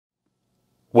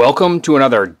Welcome to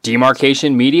another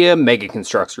Demarcation Media Mega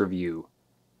Construx review.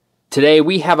 Today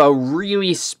we have a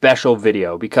really special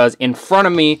video because in front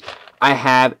of me I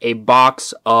have a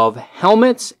box of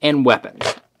helmets and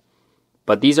weapons.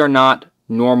 But these are not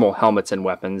normal helmets and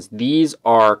weapons. These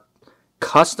are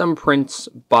custom prints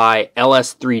by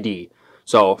LS3D.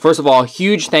 So first of all,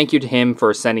 huge thank you to him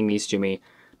for sending these to me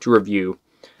to review.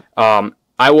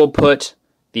 I will put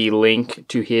the link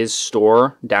to his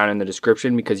store down in the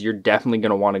description because you're definitely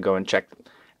going to want to go and check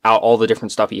out all the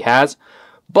different stuff he has.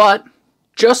 But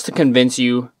just to convince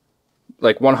you,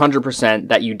 like 100%,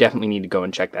 that you definitely need to go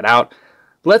and check that out,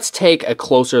 let's take a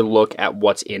closer look at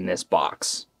what's in this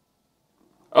box.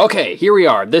 Okay, here we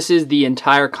are. This is the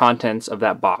entire contents of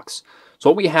that box. So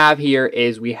what we have here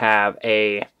is we have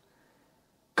a,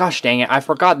 gosh dang it, I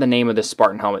forgot the name of this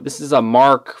Spartan helmet. This is a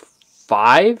Mark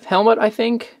 5 helmet, I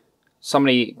think.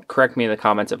 Somebody correct me in the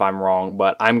comments if I'm wrong,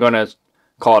 but I'm going to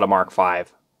call it a Mark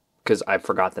 5 because I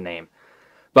forgot the name.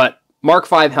 But Mark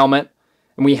 5 helmet,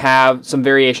 and we have some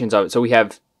variations of it. So we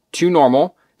have two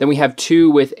normal, then we have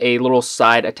two with a little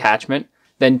side attachment,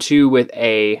 then two with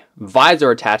a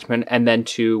visor attachment, and then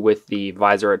two with the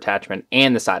visor attachment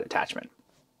and the side attachment.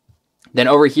 Then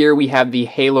over here we have the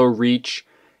Halo Reach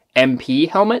MP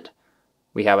helmet.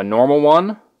 We have a normal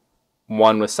one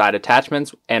with side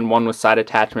attachments, and one with side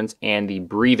attachments and the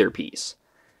breather piece.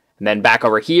 And then back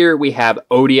over here, we have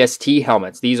ODST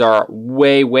helmets. These are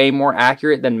way more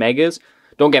accurate than Mega's.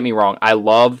 Don't get me wrong, I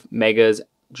love Mega's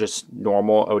just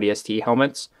normal ODST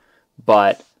helmets,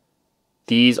 but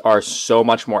these are so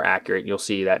much more accurate. You'll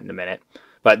see that in a minute.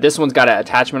 But this one's got an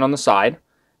attachment on the side.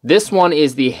 This one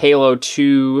is the Halo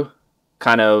 2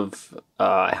 kind of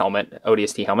helmet,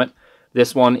 ODST helmet.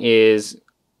 This one is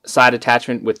side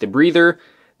attachment with the breather.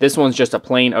 This one's just a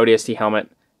plain ODST helmet.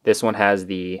 This one has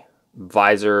the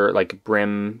visor, like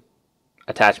brim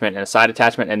attachment and a side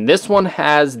attachment. And this one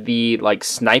has the like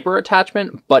sniper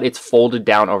attachment, but it's folded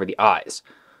down over the eyes.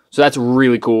 So that's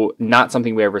really cool. Not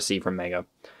something we ever see from Mega.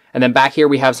 And then back here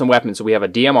we have some weapons. So we have a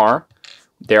DMR.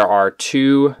 There are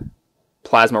two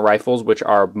plasma rifles, which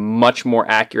are much more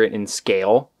accurate in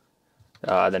scale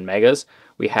than Mega's.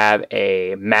 We have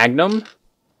a Magnum,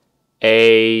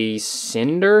 a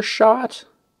Cinder Shot.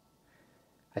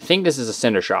 I think this is a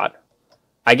Cinder Shot.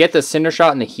 I get the Cinder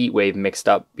Shot and the Heat Wave mixed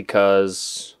up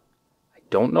because I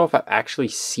don't know if I've actually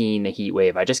seen the Heat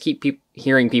Wave. I just keep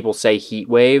hearing people say Heat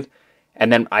Wave,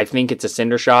 and then I think it's a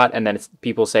Cinder Shot, and then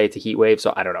people say it's a Heat Wave,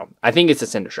 so I don't know. I think it's a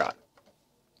Cinder Shot.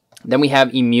 Then we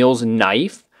have Emil's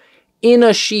knife in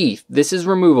a sheath. This is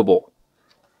removable.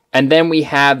 And then we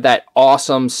have that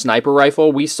awesome sniper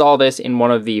rifle. We saw this in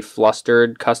one of the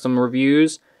Flustered custom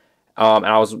reviews. And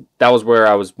that was where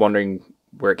I was wondering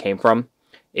where it came from.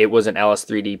 It was an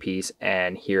LS3D piece,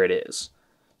 and here it is.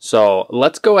 So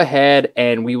let's go ahead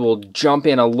and we will jump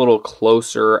in a little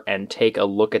closer and take a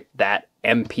look at that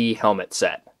MP helmet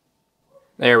set.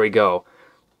 There we go.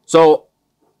 So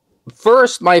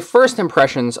my first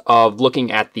impressions of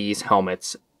looking at these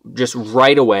helmets, just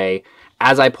right away,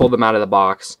 as I pulled them out of the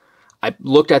box, I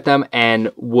looked at them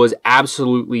and was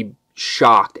absolutely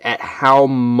shocked at how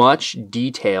much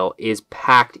detail is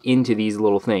packed into these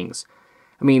little things.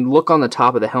 I mean, look on the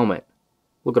top of the helmet.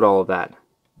 Look at all of that.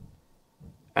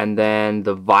 And then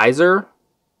the visor.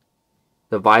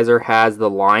 The visor has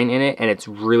the line in it, and it's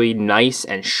really nice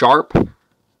and sharp.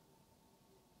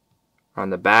 On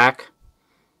the back,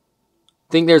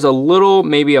 I think there's a little,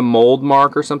 maybe a mold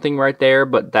mark or something right there,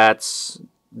 but that's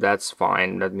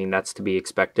fine. I mean, that's to be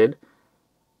expected.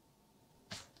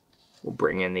 We'll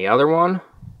bring in the other one.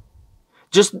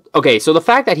 Okay, so the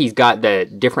fact that he's got the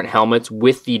different helmets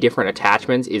with the different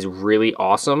attachments is really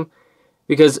awesome,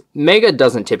 because Mega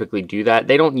doesn't typically do that.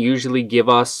 They don't usually give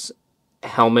us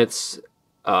helmets,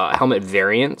 helmet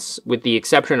variants, with the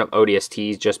exception of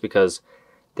ODSTs, just because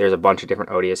there's a bunch of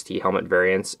different ODST helmet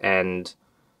variants, and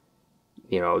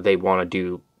you know, they want to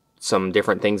do some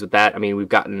different things with that. I mean, we've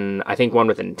gotten, I think, one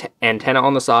with an antenna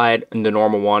on the side, and the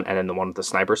normal one, and then the one with the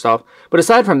sniper stuff. But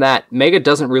aside from that, Mega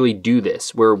doesn't really do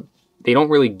this, where they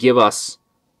don't really give us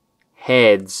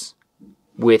heads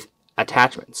with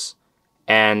attachments.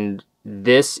 And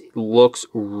this looks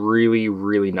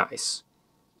really nice.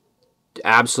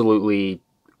 Absolutely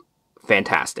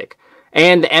fantastic.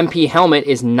 And the MP helmet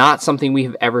is not something we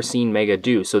have ever seen Mega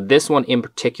do. So this one in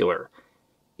particular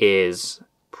is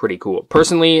pretty cool.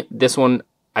 Personally, this one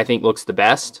I think looks the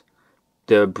best.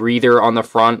 The breather on the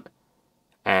front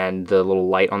and the little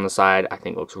light on the side I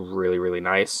think looks really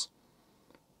nice.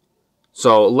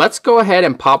 So let's go ahead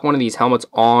and pop one of these helmets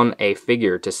on a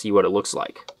figure to see what it looks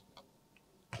like.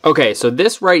 Okay, so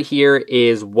this right here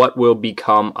is what will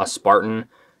become a Spartan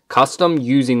custom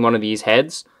using one of these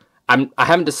heads. I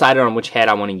haven't decided on which head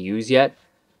I want to use yet,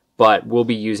 but we'll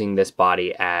be using this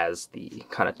body as the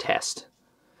kind of test.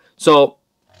 So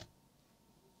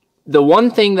the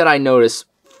one thing that I noticed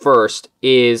first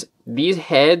is these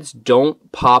heads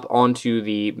don't pop onto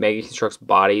the Mega Construx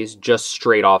bodies just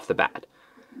straight off the bat.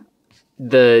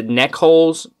 The neck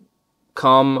holes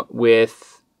come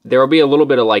with, there will be a little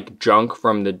bit of like junk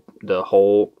from the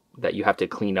hole that you have to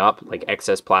clean up, like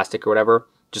excess plastic or whatever,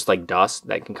 just like dust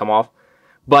that can come off.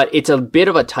 But it's a bit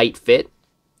of a tight fit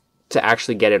to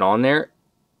actually get it on there.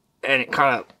 And it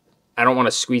kind of, I don't want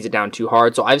to squeeze it down too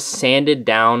hard. So I've sanded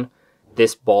down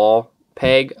this ball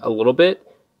peg a little bit.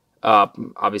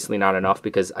 Obviously not enough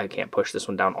because I can't push this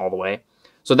one down all the way.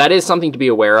 So that is something to be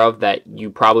aware of, that you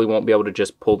probably won't be able to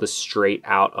just pull this straight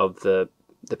out of the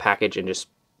package and just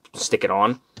stick it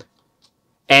on.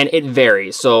 And it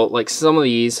varies. So like some of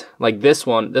these, like this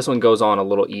one goes on a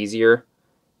little easier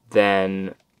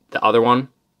than the other one.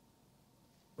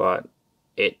 But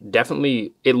it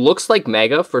definitely, it looks like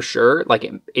Mega for sure. Like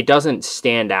it doesn't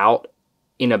stand out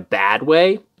in a bad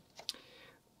way.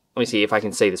 Let me see if I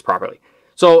can say this properly.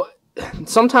 So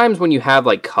sometimes when you have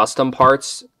like custom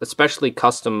parts, especially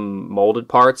custom molded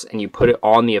parts, and you put it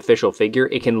on the official figure,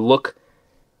 it can look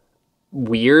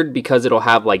weird because it'll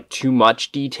have like too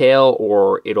much detail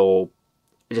or it'll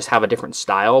just have a different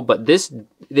style. But this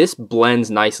blends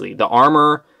nicely. The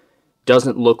armor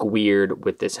doesn't look weird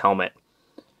with this helmet.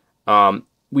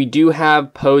 We do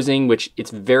have posing, which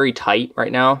it's very tight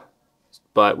right now,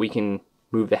 but we can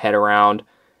move the head around.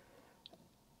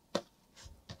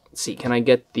 Let's see, can I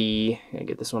get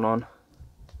this one on?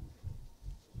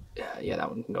 Yeah, that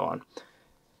one can go on.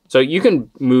 So you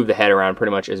can move the head around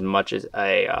pretty much as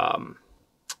a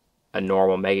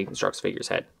normal Mega Construx figure's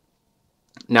head.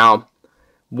 Now,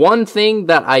 one thing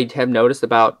that I have noticed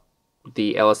about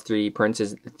the LS3D prints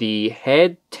is the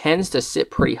head tends to sit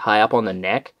pretty high up on the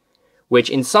neck, which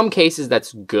in some cases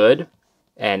that's good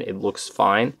and it looks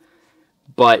fine,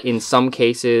 but in some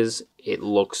cases it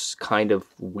looks kind of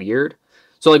weird.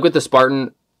 So like with the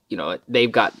Spartan, you know,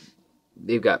 they've got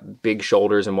big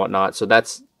shoulders and whatnot, so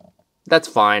that's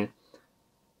fine.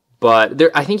 But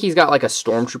I think he's got like a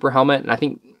Stormtrooper helmet, and I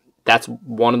think that's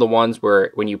one of the ones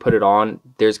where when you put it on,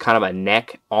 there's kind of a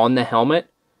neck on the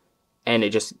helmet, and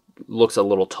it just looks a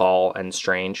little tall and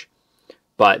strange.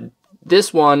 But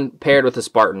this one paired with the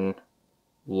Spartan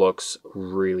looks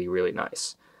really, really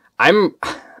nice. I'm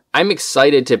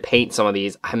excited to paint some of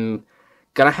these. I'm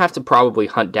gonna have to probably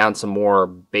hunt down some more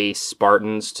base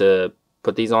Spartans to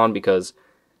put these on because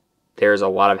there's a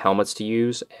lot of helmets to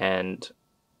use, and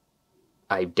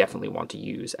I definitely want to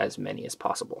use as many as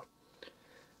possible.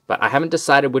 But I haven't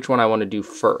decided which one I want to do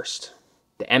first.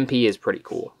 The MP is pretty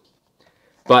cool.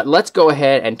 But let's go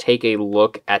ahead and take a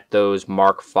look at those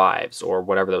Mark 5s, or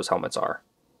whatever those helmets are.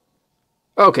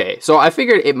 Okay, so I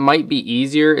figured it might be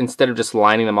easier, instead of just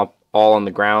lining them up all on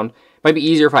the ground, it might be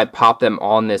easier if I pop them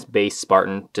on this base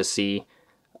Spartan to see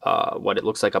what it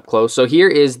looks like up close. So here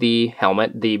is the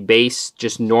helmet, the base,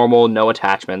 just normal, no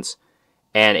attachments,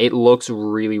 and it looks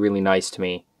really, really nice to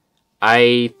me.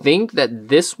 I think that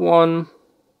this one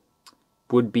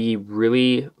would be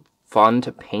really fun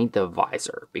to paint the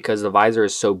visor, because the visor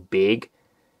is so big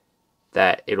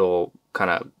that it'll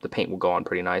the paint will go on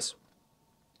pretty nice.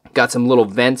 Got some little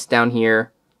vents down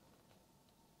here.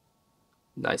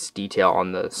 Nice detail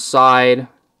on the side.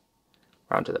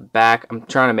 Around to the back. I'm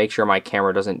trying to make sure my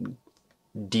camera doesn't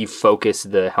defocus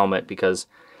the helmet because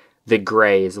the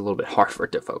gray is a little bit hard for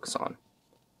it to focus on.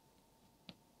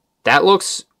 That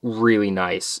looks really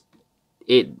nice.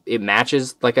 It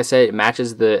matches, like I said, it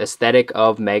matches the aesthetic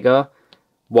of Mega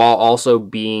while also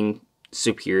being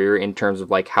superior in terms of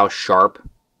like how sharp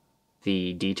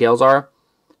the details are.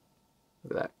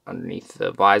 Look at that. Underneath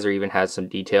the visor even has some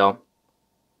detail.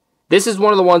 This is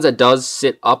one of the ones that does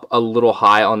sit up a little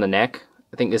high on the neck.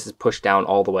 I think this is pushed down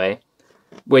all the way,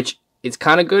 which is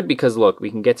kind of good because look,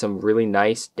 we can get some really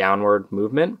nice downward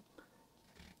movement.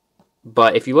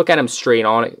 But if you look at him straight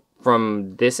on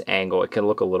from this angle, it can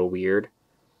look a little weird.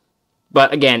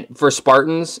 But again, for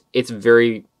Spartans, it's a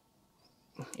very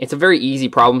easy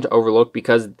problem to overlook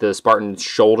because the Spartan's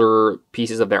shoulder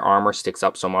pieces of their armor sticks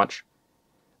up so much.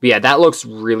 But yeah, that looks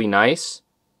really nice,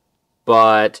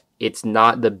 but it's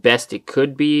not the best it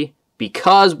could be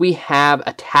because we have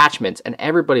attachments, and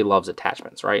everybody loves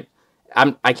attachments, right?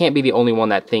 I can't be the only one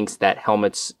that thinks that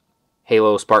helmets,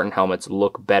 Halo Spartan helmets,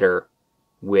 look better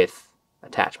with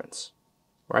attachments,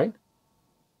 right?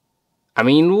 I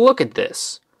mean, look at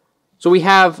this. So we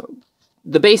have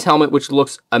the base helmet, which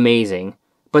looks amazing,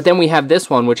 but then we have this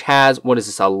one, which has, what is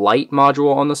this, a light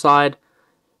module on the side?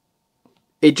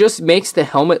 it just makes the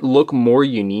helmet look more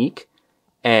unique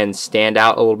and stand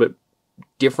out a little bit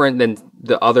different than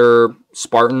the other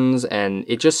Spartans. And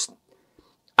it just,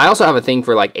 I also have a thing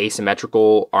for like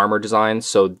asymmetrical armor designs,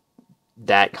 so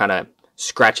that kind of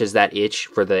scratches that itch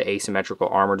for the asymmetrical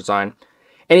armor design.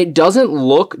 And it doesn't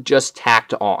look just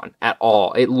tacked on at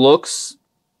all. It looks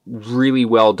really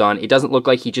well done. It doesn't look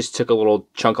like he just took a little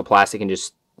chunk of plastic and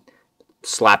just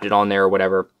slapped it on there or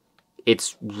whatever.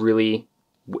 It's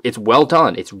well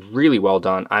done. It's really well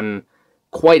done. I'm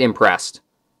quite impressed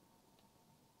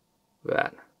with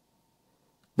that.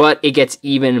 But it gets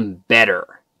even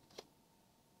better.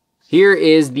 Here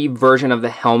is the version of the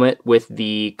helmet with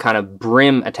the kind of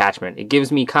brim attachment. It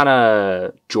gives me kind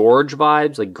of George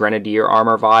vibes, like Grenadier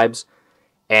armor vibes.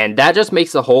 And that just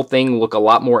makes the whole thing look a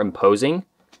lot more imposing.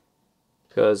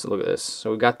 Because look at this.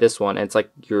 So we got this one, and it's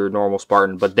like your normal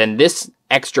Spartan. But then this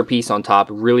extra piece on top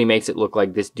really makes it look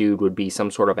like this dude would be some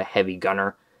sort of a heavy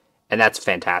gunner. And that's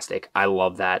fantastic. I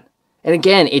love that. And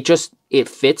again, it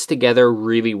fits together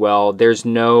really well. There's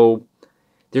no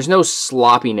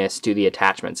sloppiness to the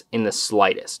attachments in the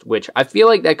slightest, which I feel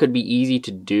like that could be easy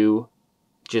to do.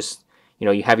 Just, you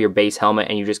know, you have your base helmet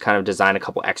and you just kind of design a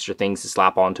couple extra things to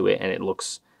slap onto it and it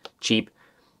looks cheap.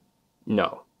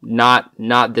 No, not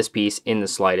this piece in the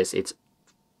slightest.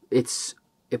 It's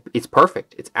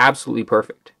perfect. It's absolutely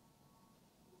perfect.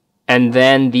 And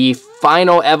then the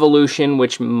final evolution,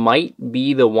 which might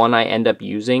be the one I end up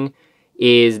using,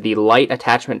 is the light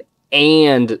attachment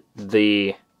and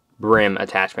the brim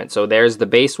attachment. So there's the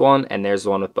base one and there's the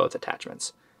one with both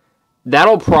attachments.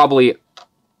 That'll probably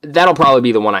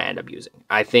be the one I end up using.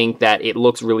 I think that it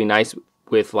looks really nice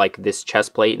with like this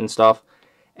chest plate and stuff,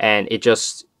 and it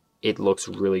looks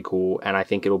really cool, and I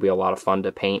think it'll be a lot of fun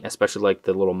to paint, especially like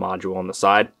the little module on the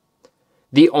side.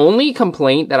 The only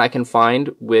complaint that I can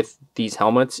find with these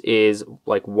helmets is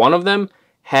like one of them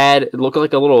it looked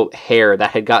like a little hair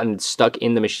that had gotten stuck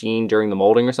in the machine during the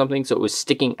molding or something, so it was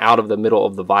sticking out of the middle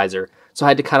of the visor. So I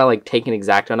had to kind of like take an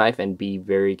X-Acto knife and be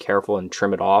very careful and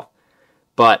trim it off.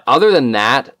 But other than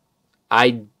that,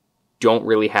 I don't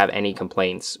really have any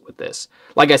complaints with this.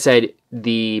 Like I said,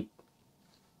 the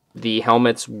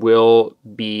helmets will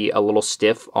be a little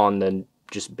stiff on the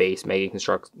just base Mega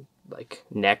Construx like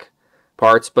neck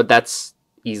parts, but that's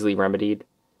easily remedied,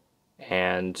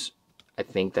 and I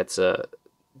think that's a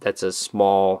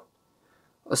small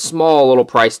little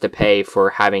price to pay for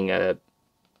having a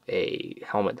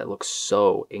helmet that looks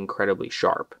so incredibly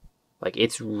sharp. Like,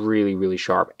 it's really, really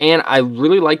sharp. And I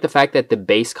really like the fact that the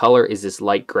base color is this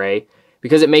light gray,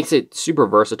 because it makes it super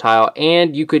versatile,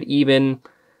 and you could even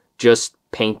just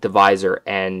paint the visor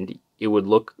and it would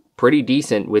look pretty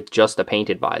decent with just a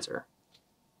painted visor.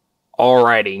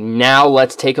 Alrighty, now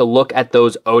let's take a look at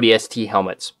those ODST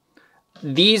helmets.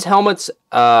 These helmets,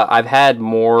 I've had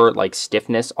more like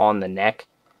stiffness on the neck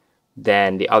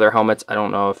than the other helmets. I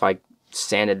don't know if I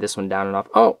sanded this one down enough.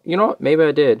 Oh, you know what? Maybe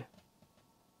I did.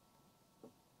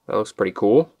 That looks pretty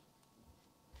cool.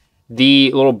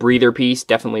 The little breather piece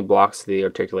definitely blocks the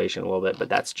articulation a little bit, but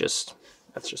that's just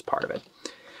part of it.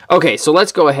 Okay, so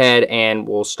let's go ahead and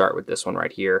we'll start with this one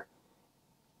right here.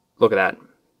 Look at that.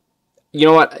 You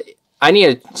know what? I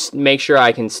need to make sure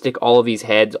I can stick all of these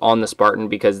heads on the Spartan,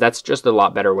 because that's just a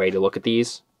lot better way to look at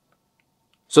these.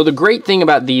 So the great thing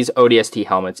about these ODST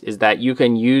helmets is that you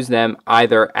can use them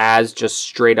either as just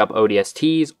straight up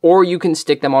ODSTs, or you can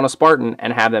stick them on a Spartan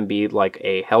and have them be like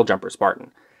a Helljumper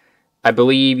Spartan. I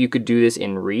believe you could do this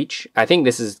in Reach. I think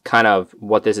this is kind of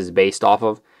what this is based off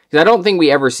of, because I don't think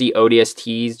we ever see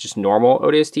ODSTs, just normal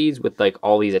ODSTs with like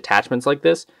all these attachments like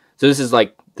this. So this is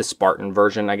like the Spartan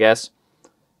version, I guess.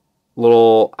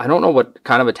 I don't know what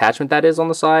kind of attachment that is on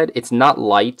the side. It's not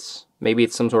lights. Maybe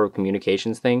it's some sort of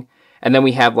communications thing. And then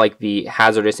we have like the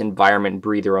hazardous environment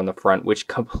breather on the front, which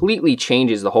completely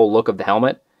changes the whole look of the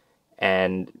helmet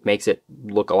and makes it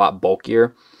look a lot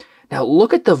bulkier. Now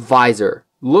look at the visor.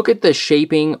 Look at the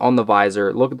shaping on the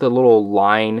visor. Look at the little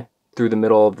line through the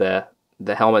middle of the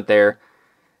helmet there.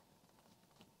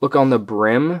 Look on the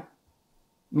brim.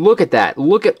 Look at that.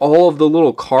 Look at all of the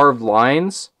little carved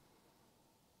lines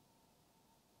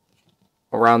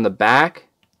around the back.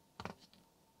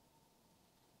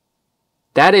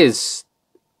 That is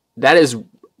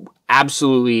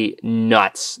absolutely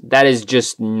nuts. That is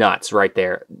just nuts right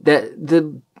there.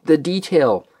 The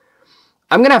detail.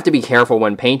 I'm gonna have to be careful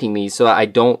when painting these so that I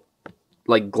don't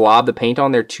like glob the paint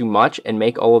on there too much and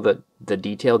make all of the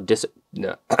detail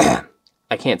no.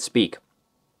 I can't speak.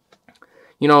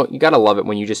 You know, you gotta love it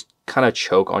when you just kind of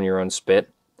choke on your own spit.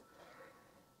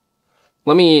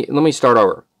 Let me start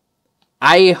over.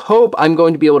 I hope I'm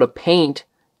going to be able to paint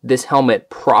this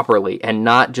helmet properly and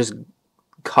not just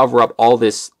cover up all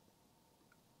this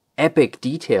epic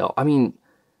detail. I mean,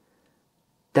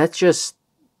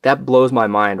 that blows my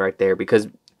mind right there, because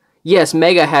yes,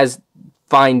 Mega has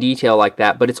fine detail like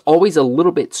that, but it's always a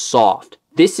little bit soft.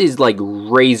 This is like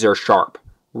razor sharp.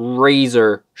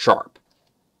 Razor sharp.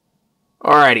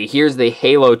 Alrighty, here's the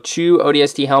Halo 2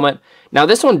 ODST helmet. Now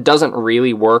this one doesn't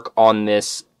really work on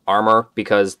this armor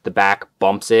because the back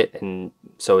bumps it, and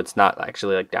so it's not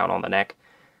actually like down on the neck.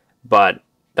 But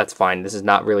that's fine. This is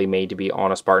not really made to be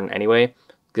on a Spartan anyway.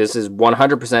 This is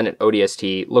 100% an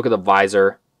ODST. Look at the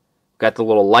visor. Got the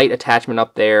little light attachment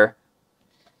up there.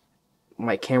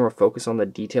 My camera focus on the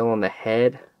detail on the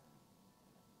head.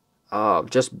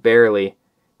 Just barely.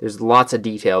 There's lots of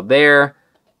detail there.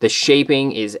 The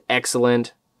shaping is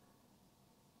excellent.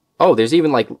 Oh, there's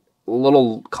even like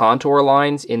little contour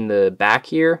lines in the back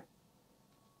here.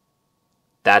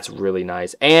 That's really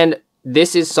nice. And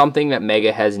this is something that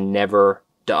Mega has never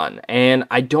done, and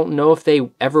I don't know if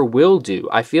they ever will do.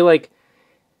 I feel like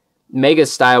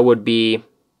Mega's style would be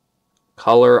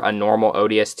color a normal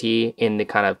ODST in the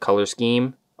kind of color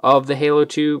scheme of the Halo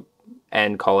 2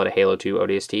 and call it a Halo 2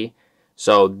 ODST.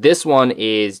 So this one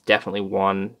is definitely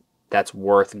one that's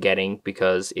worth getting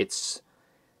because it's,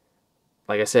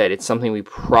 like I said, it's something we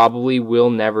probably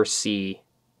will never see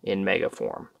in Mega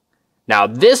form. Now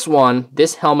this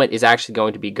helmet is actually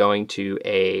going to be going to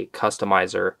a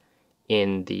customizer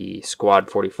in the Squad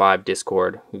 45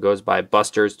 Discord who goes by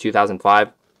Busters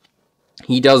 2005.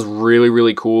 He does really,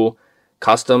 really cool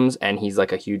customs, and he's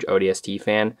like a huge ODST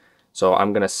fan. So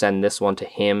I'm going to send this one to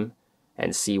him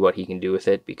and see what he can do with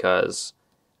it, because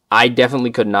I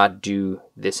definitely could not do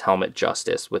this helmet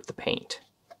justice with the paint.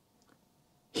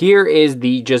 Here is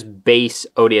the just base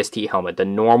ODST helmet, the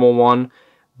normal one,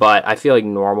 but I feel like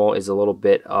normal is a little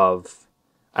bit of,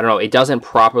 I don't know, it doesn't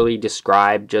properly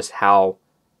describe just how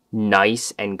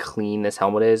nice and clean this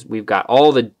helmet is. We've got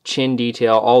all the chin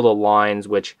detail, all the lines,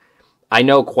 which I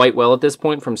know quite well at this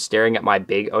point from staring at my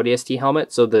big ODST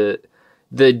helmet. So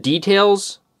the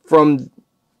details from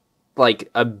like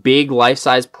a big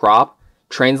life-size prop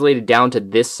translated down to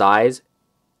this size,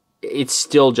 it's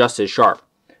still just as sharp.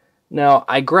 Now,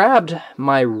 I grabbed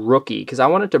my rookie because I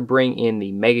wanted to bring in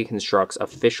the Mega Construx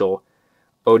official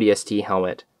ODST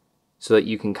helmet so that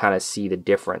you can kind of see the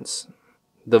difference.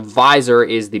 The visor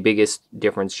is the biggest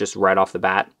difference just right off the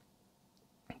bat.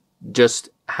 Just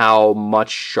how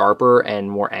much sharper and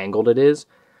more angled it is.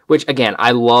 Which, again,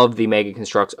 I love the Mega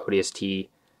Construx ODST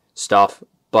stuff,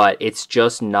 but it's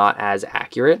just not as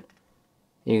accurate.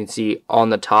 You can see on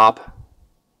the top,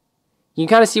 you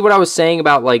can kind of see what I was saying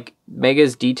about like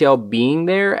Mega's detail being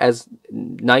there as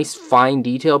nice fine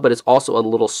detail, but it's also a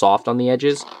little soft on the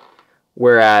edges.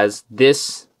 Whereas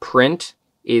this print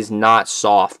is not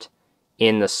soft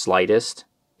in the slightest.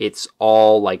 It's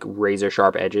all like razor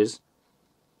sharp edges.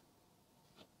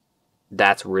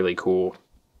 That's really cool.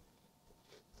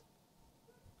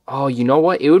 Oh, you know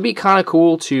what? It would be kind of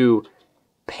cool to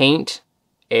paint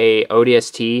a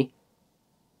ODST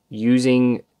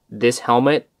using this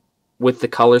helmet with the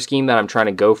color scheme that I'm trying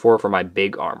to go for my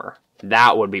big armor.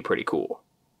 That would be pretty cool.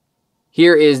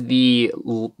 Here is the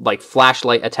like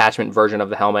flashlight attachment version of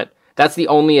the helmet. That's the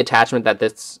only attachment that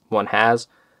this one has.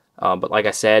 But like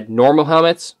I said, normal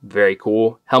helmets, very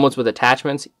cool. Helmets with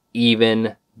attachments,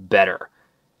 even better.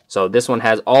 So this one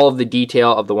has all of the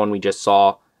detail of the one we just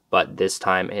saw, but this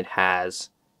time it has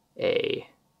a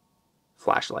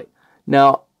flashlight.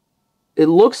 Now, it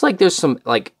looks like there's some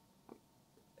like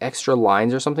extra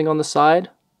lines or something on the side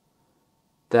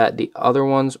that the other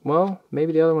ones, well,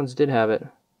 maybe the other ones did have it.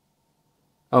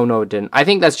 Oh, no, it didn't. I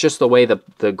think that's just the way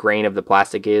the grain of the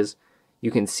plastic is.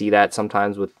 You can see that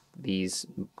sometimes with these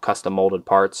custom molded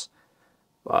parts.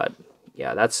 But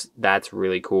yeah, that's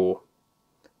really cool.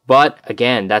 But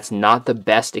again, that's not the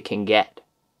best it can get.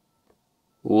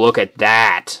 Look at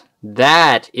that.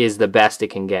 That is the best it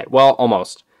can get. Well,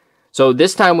 almost. So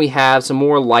this time we have some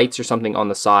more lights or something on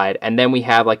the side, and then we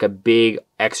have like a big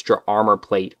extra armor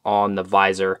plate on the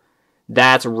visor.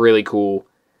 That's really cool.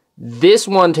 This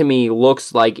one to me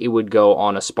looks like it would go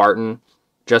on a Spartan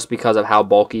just because of how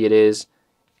bulky it is.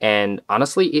 And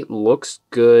honestly, it looks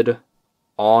good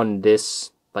on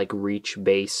this like reach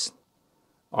base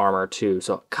armor too.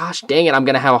 So gosh dang it, I'm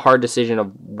going to have a hard decision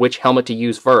of which helmet to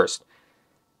use first.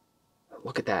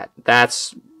 Look at that.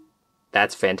 That's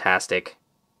fantastic.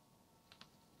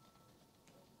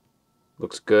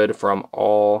 Looks good from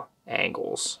all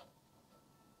angles.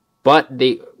 But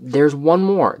there's one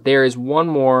more. There is one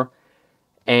more,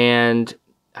 and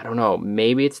I don't know,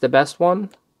 maybe it's the best one?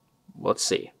 Let's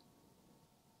see.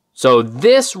 So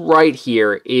this right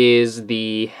here is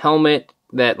the helmet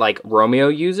that like Romeo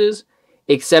uses.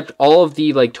 except all of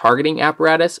the like targeting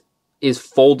apparatus is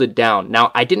folded down.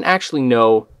 Now, I didn't actually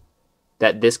know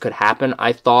that this could happen.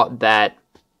 I thought that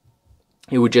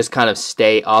it would just kind of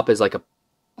stay up as like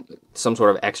some sort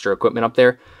of extra equipment up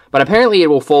there. But apparently it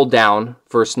will fold down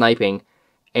for sniping,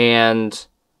 and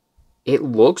it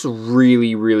looks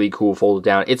really, really cool folded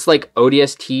down. It's like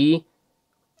ODST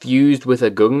fused with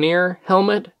a Gungnir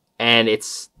helmet, and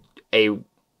it's a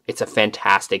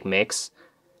fantastic mix.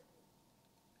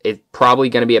 It's probably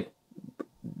going to be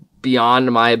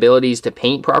beyond my abilities to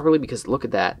paint properly, because look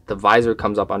at that. The visor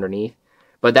comes up underneath.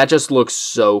 But that just looks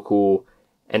so cool.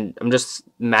 And I'm just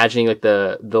imagining like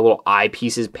the little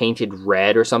eyepieces painted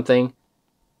red or something.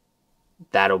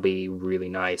 That'll be really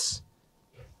nice.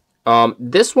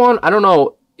 This one, I don't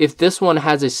know if this one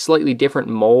has a slightly different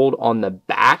mold on the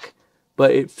back,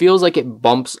 but it feels like it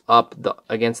bumps up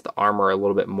against the armor a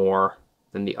little bit more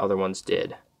than the other ones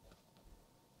did.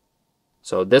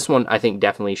 So this one I think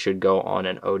definitely should go on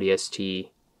an ODST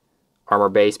armor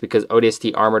base, because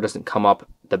ODST armor doesn't come up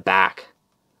the back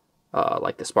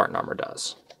like the Spartan armor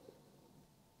does.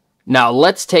 Now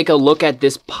let's take a look at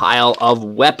this pile of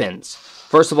weapons.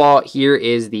 First of all, here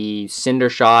is the Cinder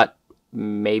Shot.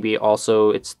 Maybe also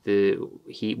it's the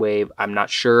Heat Wave. I'm not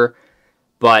sure.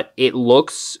 But it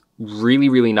looks really,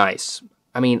 really nice.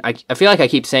 I mean, I feel like I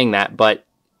keep saying that, but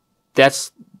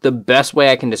that's the best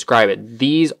way I can describe it.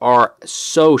 These are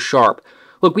so sharp.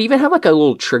 Look, we even have like a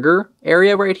little trigger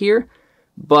area right here,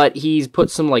 but he's put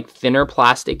some like thinner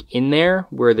plastic in there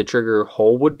where the trigger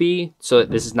hole would be, so that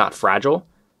this is not fragile,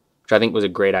 which I think was a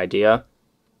great idea.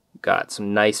 Got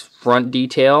some nice front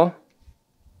detail.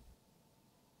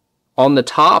 On the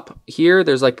top here,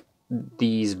 there's like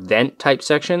these vent type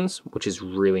sections, which is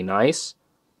really nice.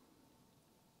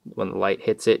 When the light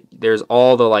hits it, there's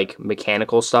all the like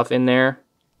mechanical stuff in there.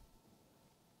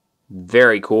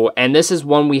 Very cool. And this is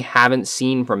one we haven't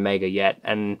seen from Mega yet,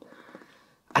 and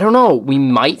I don't know, we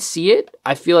might see it.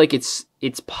 I feel like it's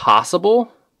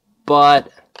possible,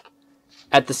 but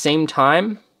at the same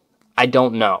time, I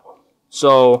don't know.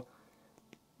 So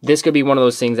this could be one of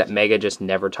those things that Mega just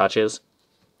never touches.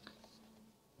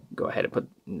 Go ahead and put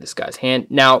in this guy's hand.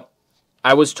 Now,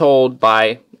 I was told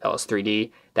by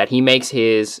LS3D that he makes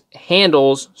his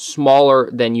handles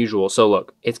smaller than usual. So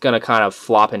look, it's going to kind of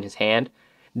flop in his hand.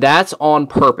 That's on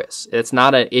purpose. It's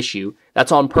not an issue.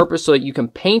 That's on purpose so that you can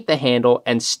paint the handle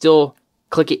and still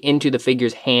click it into the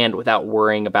figure's hand without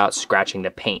worrying about scratching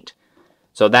the paint.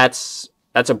 So that's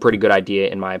a pretty good idea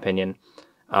in my opinion.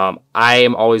 I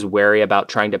am always wary about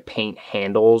trying to paint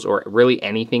handles or really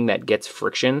anything that gets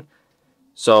friction.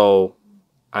 So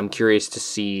I'm curious to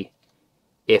see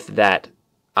if that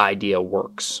idea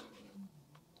works.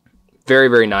 Very,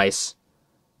 very nice.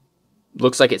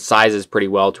 Looks like it sizes pretty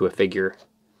well to a figure.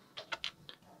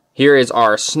 Here is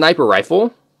our sniper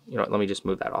rifle. You know what, let me just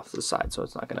move that off to the side so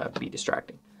it's not going to be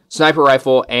distracting. Sniper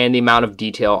rifle, and the amount of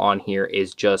detail on here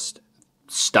is just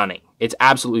stunning. It's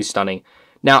absolutely stunning.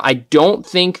 Now, I don't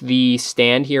think the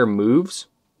stand here moves.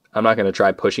 I'm not going to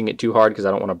try pushing it too hard because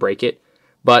I don't want to break it.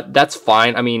 But that's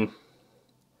fine. I mean,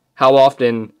 how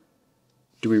often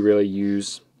do we really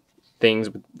use things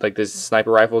like this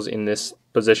sniper rifles in this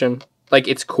position? Like,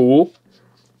 it's cool,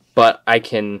 but I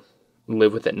can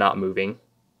live with it not moving.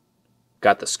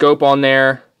 Got the scope on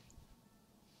there.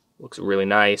 Looks really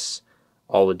nice.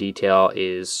 All the detail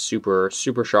is super,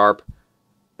 super sharp.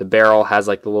 The barrel has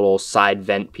like the little side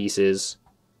vent pieces.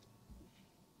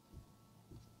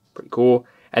 Pretty cool.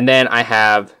 And then I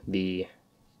have the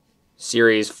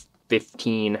Series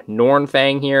 15 Norn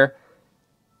Fang here.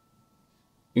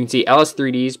 You can see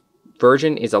LS3D's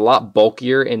version is a lot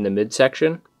bulkier in the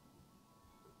midsection.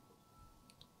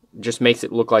 Just makes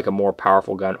it look like a more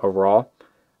powerful gun overall.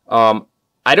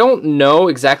 I don't know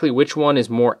exactly which one is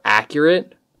more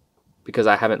accurate because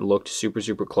I haven't looked super,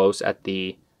 super close at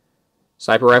the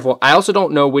sniper rifle. I also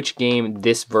don't know which game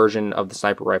this version of the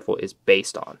sniper rifle is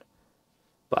based on.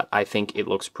 But I think it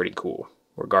looks pretty cool,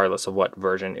 regardless of what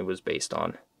version it was based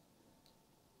on.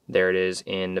 There it is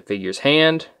in the figure's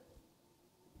hand.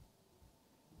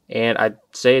 And I'd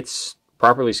say it's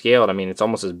properly scaled. I mean, it's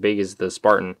almost as big as the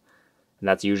Spartan. And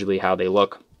that's usually how they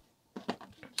look.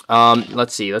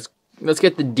 Let's see. Let's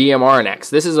get the DMR next.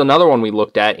 This is another one we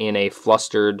looked at in a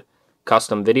Flustered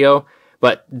custom video.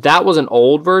 But that was an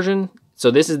old version.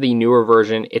 So this is the newer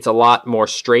version. It's a lot more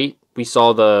straight. We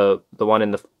saw the one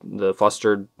in the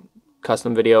Flustered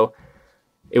custom video.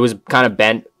 It was kind of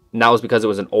bent. And that was because it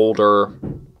was an older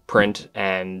print.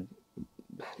 And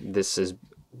this has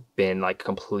been like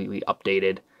completely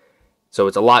updated. So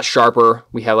it's a lot sharper.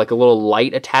 We have like a little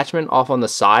light attachment off on the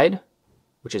side,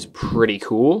 which is pretty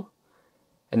cool.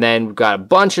 And then we've got a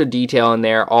bunch of detail in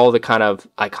there, all the kind of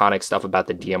iconic stuff about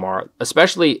the DMR.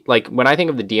 Especially, like, when I think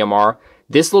of the DMR,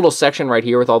 this little section right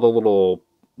here with all the little,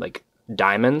 like,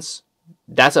 diamonds,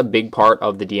 that's a big part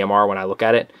of the DMR when I look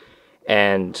at it.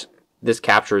 And this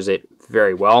captures it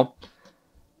very well.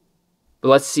 But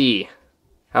let's see.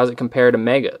 How does it compare to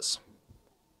Megas?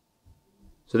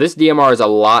 So this DMR is a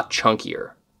lot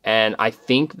chunkier. And I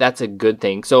think that's a good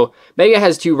thing. So Mega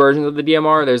has two versions of the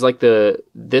DMR. There's like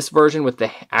this version with the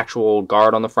actual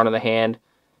guard on the front of the hand,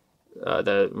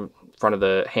 the front of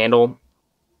the handle.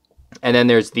 And then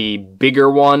there's the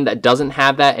bigger one that doesn't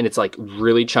have that, and it's like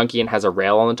really chunky and has a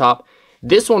rail on the top.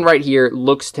 This one right here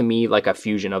looks to me like a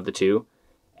fusion of the two,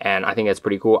 and I think that's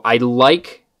pretty cool. I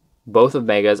like both of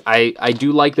Mega's. I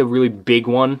do like the really big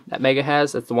one that Mega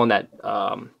has. That's the one that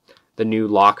the new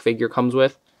lock figure comes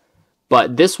with.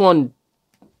 But this one,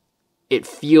 it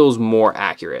feels more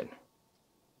accurate.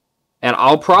 And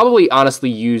I'll probably honestly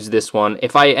use this one.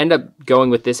 If I end up going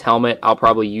with this helmet, I'll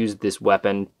probably use this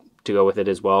weapon to go with it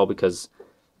as well. Because,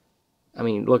 I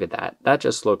mean, look at that. That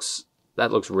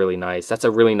looks really nice. That's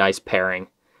a really nice pairing.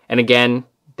 And again,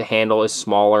 the handle is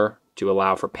smaller to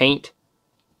allow for paint.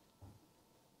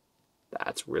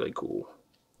 That's really cool.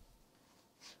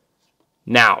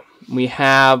 Now, we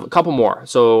have a couple more.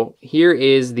 So here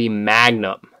is the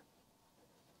Magnum.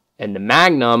 And the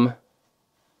Magnum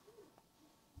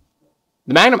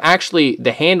actually,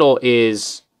 the handle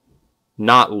is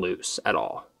not loose at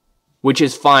all. Which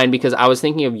is fine because I was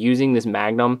thinking of using this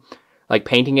Magnum, like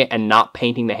painting it and not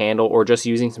painting the handle, or just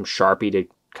using some Sharpie to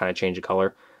kind of change the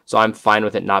color. So I'm fine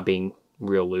with it not being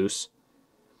real loose.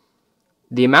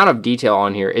 The amount of detail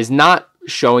on here is not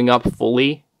showing up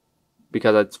fully,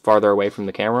 because it's farther away from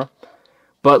the camera.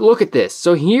 But look at this.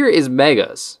 So here is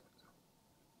Megas.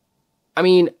 I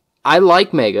mean, I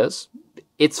like Megas.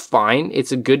 It's fine.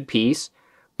 It's a good piece.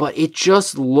 But it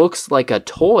just looks like a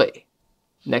toy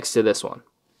next to this one.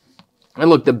 And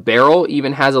look, the barrel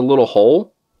even has a little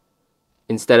hole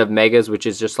instead of Megas, which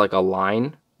is just like a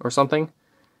line or something.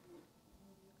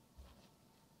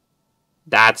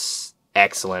 That's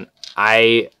excellent.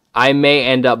 I may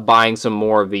end up buying some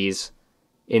more of these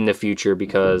in the future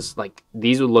because like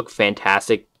these would look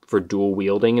fantastic for dual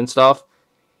wielding and stuff.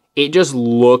 It just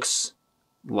looks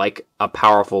like a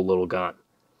powerful little gun.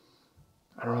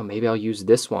 I don't know, maybe I'll use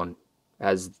this one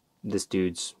as this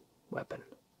dude's weapon.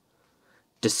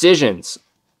 Decisions.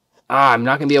 I'm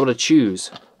not going to be able to choose.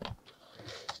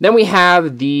 Then we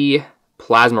have the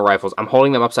plasma rifles. I'm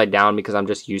holding them upside down because I'm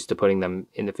just used to putting them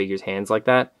in the figure's hands like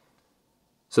that.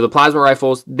 So the plasma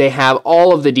rifles, they have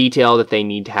all of the detail that they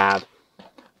need to have,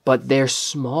 but they're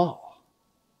small.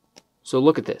 So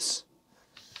look at this.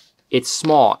 It's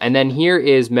small. And then here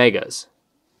is Megas.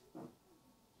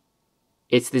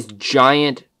 It's this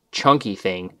giant chunky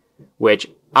thing, which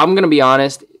I'm going to be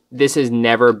honest, this has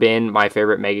never been my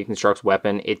favorite Mega Construx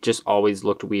weapon. It just always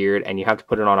looked weird, and you have to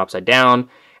put it on upside down.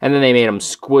 And then they made them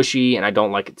squishy, and I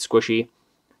don't like it squishy.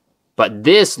 But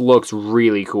this looks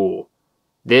really cool.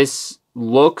 This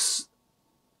looks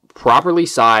properly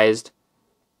sized.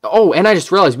 Oh, and I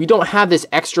just realized we don't have this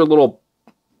extra little...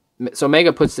 So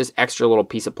Mega puts this extra little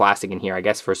piece of plastic in here, I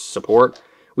guess, for support.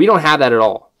 We don't have that at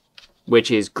all,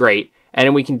 which is great. And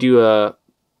then we can do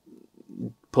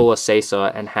pull a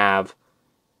Sesa and have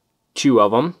two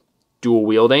of them, dual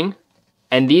wielding.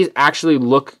 And these actually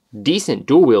look decent,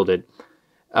 dual wielded.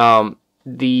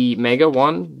 The Mega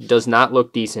one does not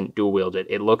look decent dual wielded.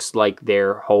 It looks like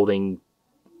they're holding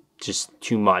just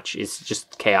too much. It's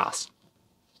just chaos.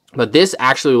 But this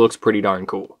actually looks pretty darn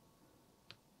cool.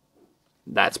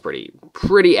 That's pretty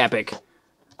epic.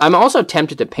 I'm also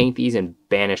tempted to paint these in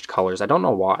banished colors. I don't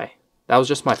know why. That was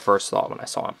just my first thought when I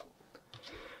saw them.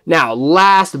 Now,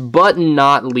 last but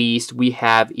not least, we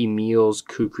have Emil's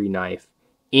kukri knife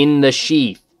in the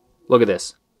sheath. Look at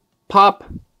this. Pop.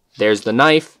 There's the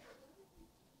knife.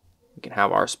 We can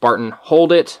have our Spartan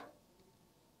hold it.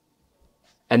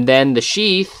 And then the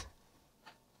sheath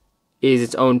is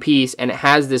its own piece, and it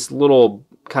has this little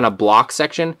kind of block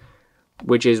section,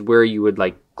 which is where you would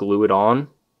like glue it on,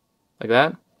 like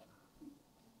that.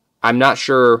 I'm not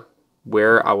sure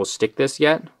where I will stick this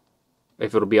yet,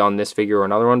 if it'll be on this figure or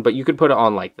another one, but you could put it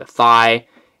on like the thigh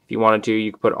if you wanted to.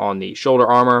 You could put it on the shoulder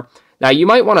armor. Now you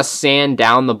might want to sand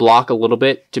down the block a little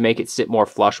bit to make it sit more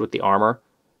flush with the armor,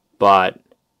 but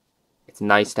it's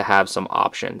nice to have some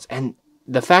options. And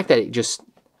the fact that it just,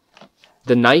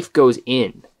 the knife goes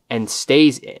in and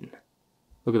stays in.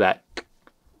 Look at that.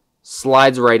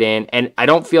 Slides right in, and I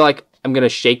don't feel like I'm going to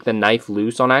shake the knife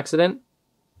loose on accident.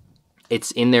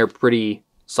 It's in there pretty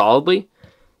solidly.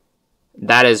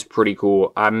 That is pretty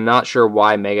cool. I'm not sure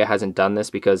why Mega hasn't done this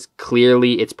because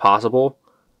clearly it's possible.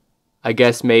 I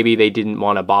guess maybe they didn't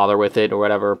want to bother with it or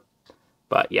whatever.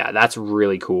 But yeah, that's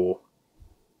really cool.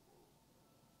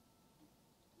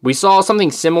 We saw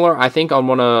something similar, I think,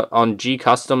 on G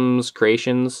Customs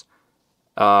Creations,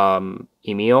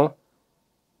 Emil.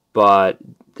 But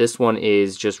this one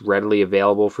is just readily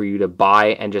available for you to buy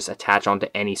and just attach onto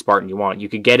any Spartan you want. You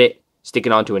could get it, stick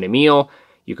it onto an Emil.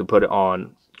 You could put it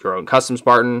on your own custom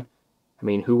Spartan. I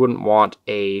mean, who wouldn't want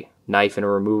a knife in a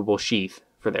removable sheath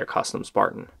for their custom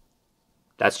Spartan?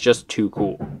 That's just too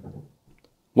cool.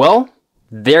 Well,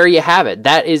 there you have it.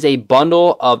 That is a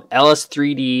bundle of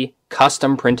LS3D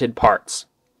custom printed parts.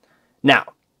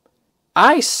 Now,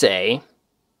 I say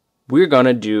we're going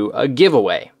to do a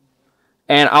giveaway.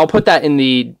 And I'll put that in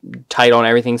the title and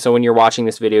everything, so when you're watching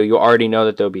this video, you'll already know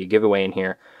that there'll be a giveaway in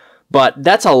here. But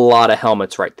that's a lot of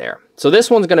helmets right there. So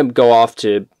this one's going to go off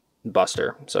to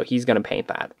Buster, so he's going to paint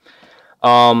that.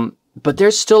 But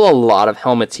there's still a lot of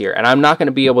helmets here, and I'm not going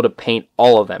to be able to paint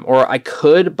all of them. Or I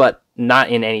could, but not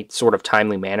in any sort of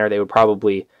timely manner. They would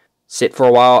probably sit for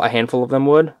a while. A handful of them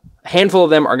would. A handful of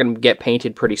them are going to get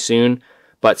painted pretty soon,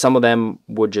 but some of them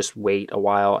would just wait a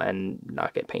while and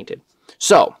not get painted.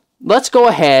 So let's go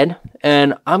ahead,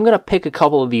 and I'm going to pick a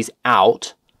couple of these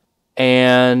out,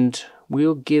 and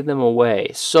we'll give them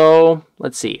away. So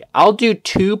let's see. I'll do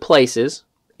 2 places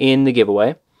in the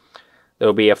giveaway.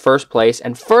 There'll be a first place,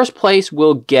 and first place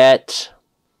will get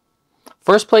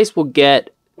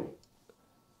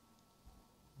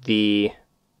the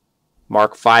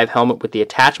Mark V helmet with the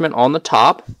attachment on the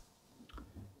top,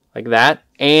 like that,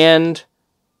 and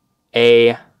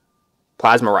a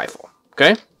plasma rifle.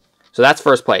 Okay, so that's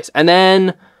first place, and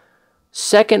then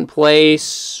second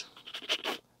place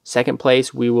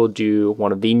we will do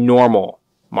one of the normal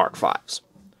Mark Vs.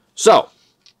 So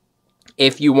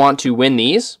if you want to win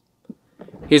these,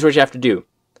 here's what you have to do.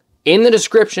 In the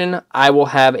description, I will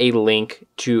have a link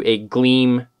to a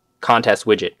Gleam contest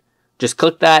widget. Just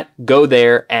click that, go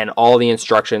there, and all the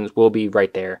instructions will be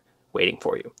right there waiting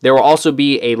for you. There will also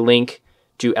be a link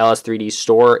to LS3D's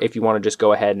store if you want to just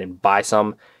go ahead and buy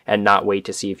some and not wait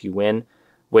to see if you win,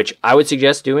 which I would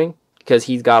suggest doing because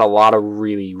he's got a lot of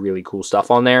really, really cool stuff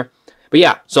on there. But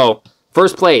yeah, so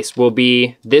first place will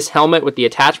be this helmet with the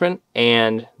attachment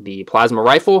and the plasma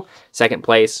rifle. Second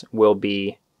place will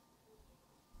be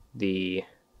the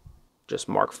just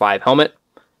Mark V helmet.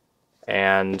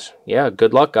 And yeah,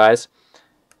 good luck, guys.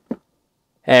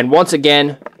 And once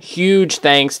again, huge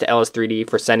thanks to LS3D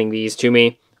for sending these to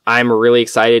me. I'm really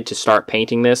excited to start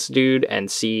painting this dude and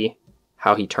see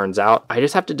how he turns out. I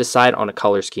just have to decide on a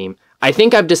color scheme. I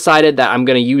think I've decided that I'm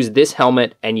going to use this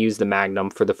helmet and use the Magnum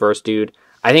for the first dude.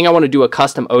 I think I want to do a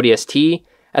custom ODST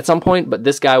at some point, but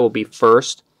this guy will be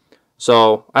first.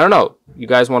 So, I don't know. You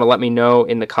guys want to let me know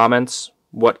in the comments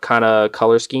what kind of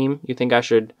color scheme you think I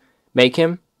should make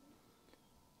him?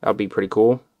 That would be pretty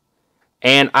cool.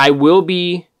 And I will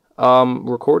be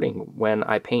recording when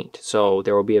I paint. So,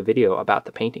 there will be a video about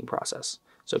the painting process.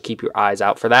 So, keep your eyes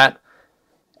out for that.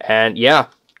 And yeah,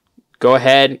 go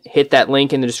ahead, hit that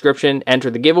link in the description, enter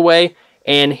the giveaway,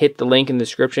 and hit the link in the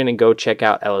description and go check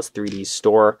out LS3D's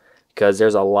store because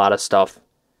there's a lot of stuff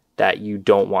that you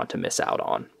don't want to miss out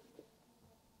on.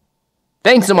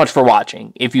 Thanks so much for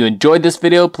watching. If you enjoyed this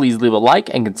video, please leave a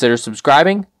like and consider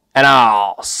subscribing, and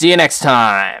I'll see you next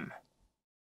time.